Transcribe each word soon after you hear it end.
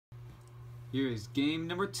Here is game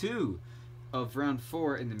number 2 of round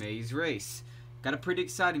 4 in the maze race. Got a pretty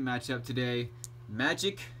exciting matchup today.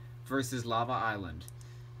 Magic versus Lava Island.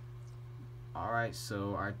 Alright,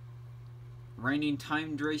 so our reigning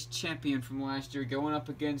timed race champion from last year going up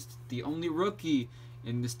against the only rookie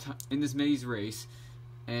in this maze race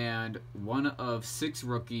and one of 6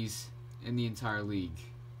 rookies in the entire league.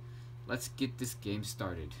 Let's get this game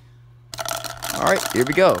started. Alright, here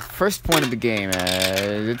we go. First point of the game.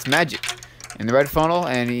 It's Magic in the red funnel,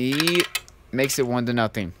 and he makes it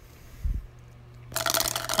 1-0.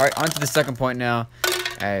 Alright, on to the second point now,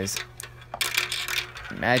 as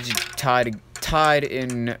Magic tied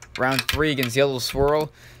in round 3 against Yellow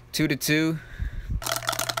Swirl, 2-2.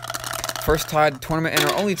 First tied the tournament, and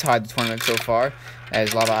our only tied the tournament so far,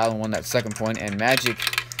 as Lava Island won that second point, and Magic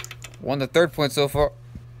won the third point so far.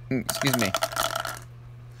 Excuse me.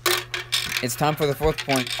 It's time for the fourth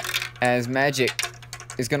point, as Magic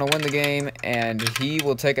is going to win the game, and he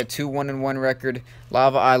will take a 2-1-1 record.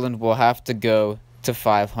 Lava Island will have to go to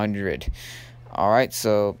 500. Alright,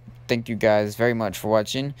 so thank you guys very much for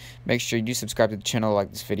watching. Make sure you do subscribe to the channel,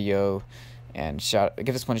 like this video, and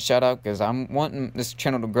give this one a shout out, because I'm wanting this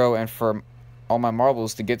channel to grow and for all my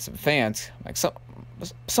marbles to get some fans. Like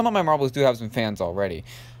some of my marbles do have some fans already.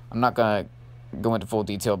 I'm not going to go into full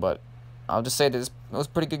detail, but I'll just say that it was a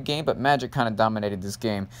pretty good game, but Magic kind of dominated this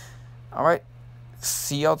game. Alright,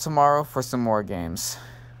 see y'all tomorrow for some more games.